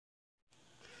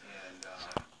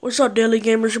What's up, Daily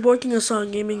Gamers? Your boy King of Sun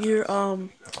Gaming here.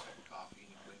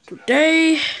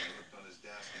 Today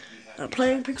I'm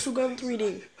playing Pixel Gun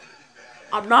 3D.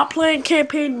 I'm not playing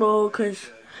campaign mode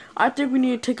because I think we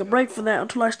need to take a break from that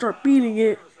until I start beating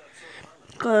it.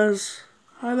 Because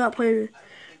I've not played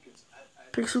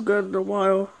Pixel Gun in a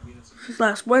while. Since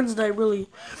last Wednesday, really.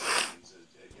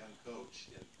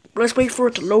 Let's wait for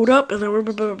it to load up and then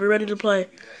we'll be ready to play.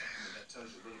 So we're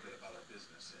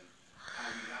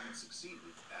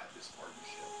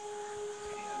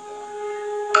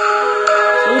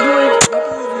doing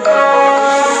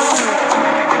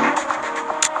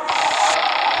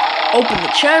open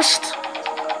the chest.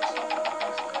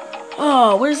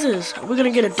 Oh, what is this? We're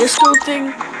gonna get a disco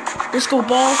thing? Disco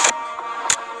ball?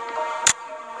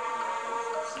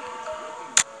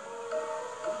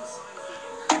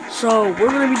 So, we're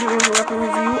gonna be doing a weapon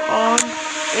review on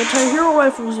anti-hero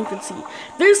rifles, you can see.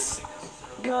 This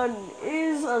gun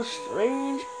is a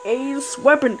strange ace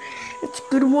weapon. It's a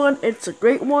good one, it's a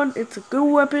great one, it's a good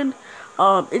weapon.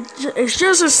 It's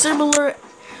just as similar.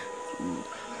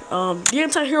 The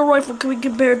anti-hero rifle can be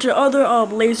compared to other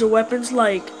laser weapons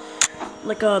like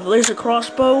the laser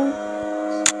crossbow,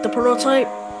 the prototype,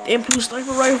 the improved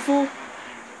sniper rifle,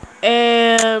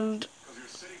 and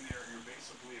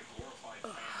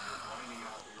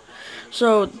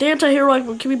so the anti-hero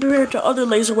rifle can be compared to other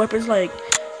laser weapons like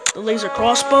the laser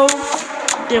crossbow,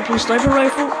 the improved sniper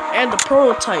rifle, and the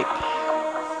prototype.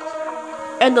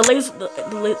 And the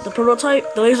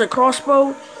prototype, the laser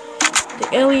crossbow, the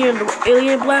alien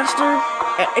blaster,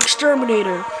 and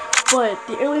exterminator. But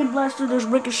the alien blaster does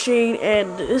ricocheting,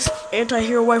 and this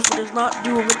anti-hero rifle does not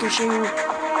do a ricocheting.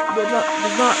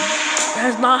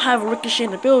 Has not have a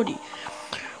ricocheting ability.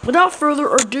 Without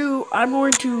further ado, I'm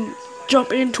going to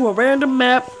jump into a random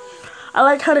map. I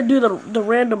like how to do the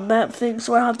random map thing,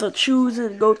 so I have to choose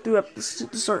and go through the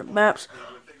certain maps.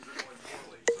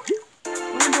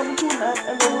 I'm gonna jump into a map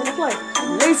and then we're gonna play.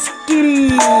 Let's get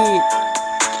it!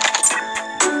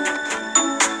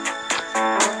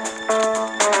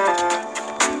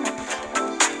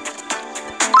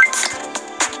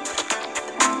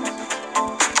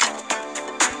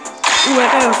 Ooh,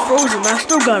 that guy was frozen. I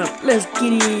still got him. Let's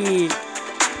get it.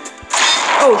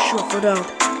 Oh, shit, for down.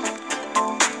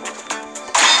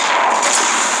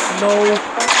 No.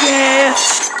 Yeah.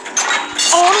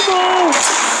 Oh, no.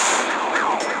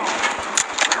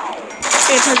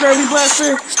 Anti-gravity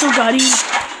blaster. Still got him.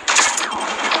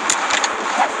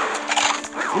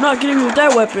 You're not getting me with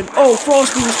that weapon. Oh,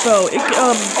 frost beam spell.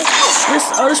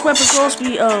 This weapon frost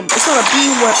beam. It's not a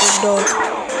beam weapon though,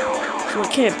 so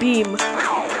it can't beam.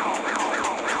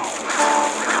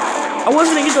 I was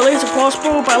gonna get the laser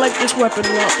crossbow, but I like this weapon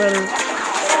a lot better.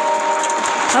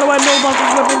 How do I know about this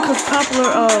weapon? Because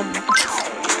Popular,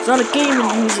 it's on a game and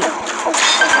use it.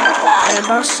 And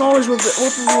I saw his review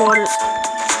on it,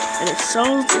 and it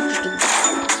sounds interesting.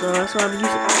 So that's why I'm using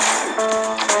it.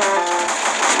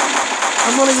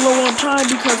 I'm running low on time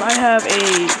because I have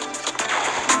a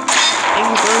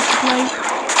Angry Birds to play.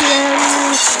 Yeah.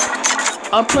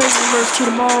 I'm playing Angry Birds 2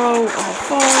 tomorrow on my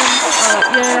phone.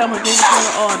 Yeah, I'm a game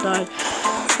player. Oh, I died.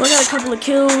 So I got a couple of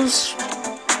kills.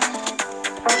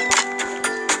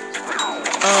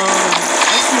 I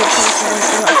see a person right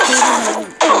there. I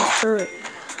killed him.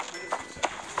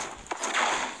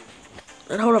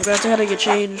 And hold up, guys. I had to get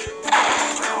changed.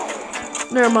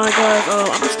 Never mind, guys. I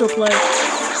can still play.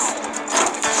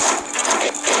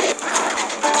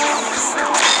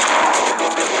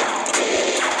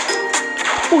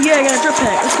 Oh yeah, I got a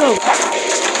jetpack. Let's go.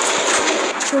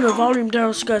 Turn the volume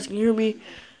down so you guys can hear me.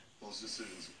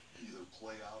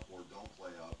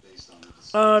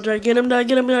 Did I get him? Did I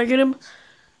get him? Did I get him?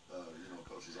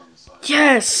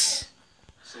 Yes!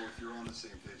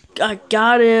 I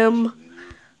got him.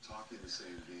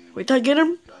 Wait, did I get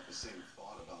him?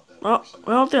 Oh,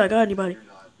 I don't think I got anybody.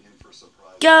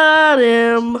 Got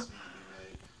him!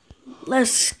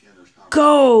 Let's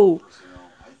go!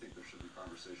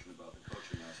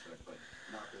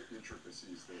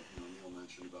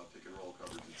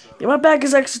 Yeah, my back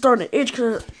is actually starting to itch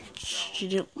because she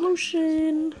didn't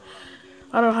lotion.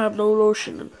 I don't have no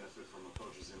lotion.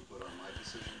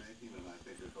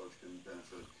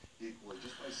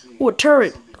 Oh, a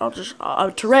turret.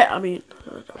 A turret. I mean,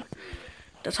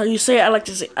 that's how you say it. I like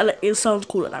to say. It sounds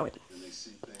cool that way.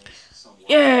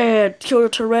 Yeah, kill the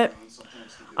turret.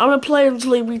 I'm gonna play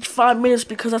until it reach 5 minutes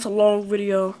because that's a long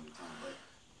video.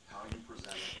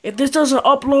 If this doesn't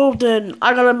upload, then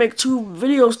I gotta make 2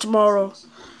 videos tomorrow.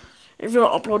 If you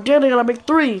don't upload then, I gotta make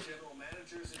 3.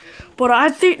 But I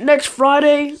think next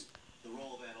Friday.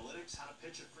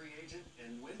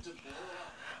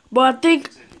 But I think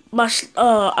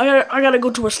I gotta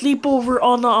go to a sleepover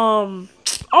on the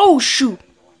Oh shoot!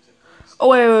 Oh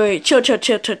wait, chill, chill,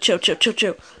 chill, chill, chill, chill, chill,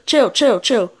 chill, chill, chill,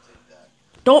 chill.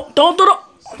 Don't do it.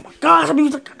 Oh my gosh, I'm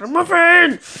using the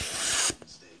muffin.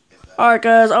 All right,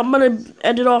 guys, I'm gonna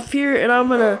end it off here, and I'm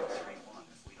gonna.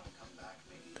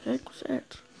 The heck was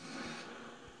that?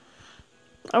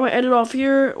 I'm gonna end it off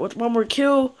here with one more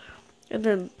kill, and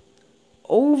then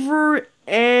over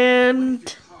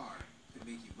and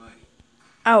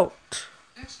out.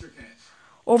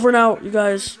 Over and out, you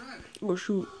guys. Oh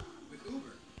shoot!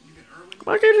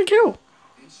 Why can't I kill?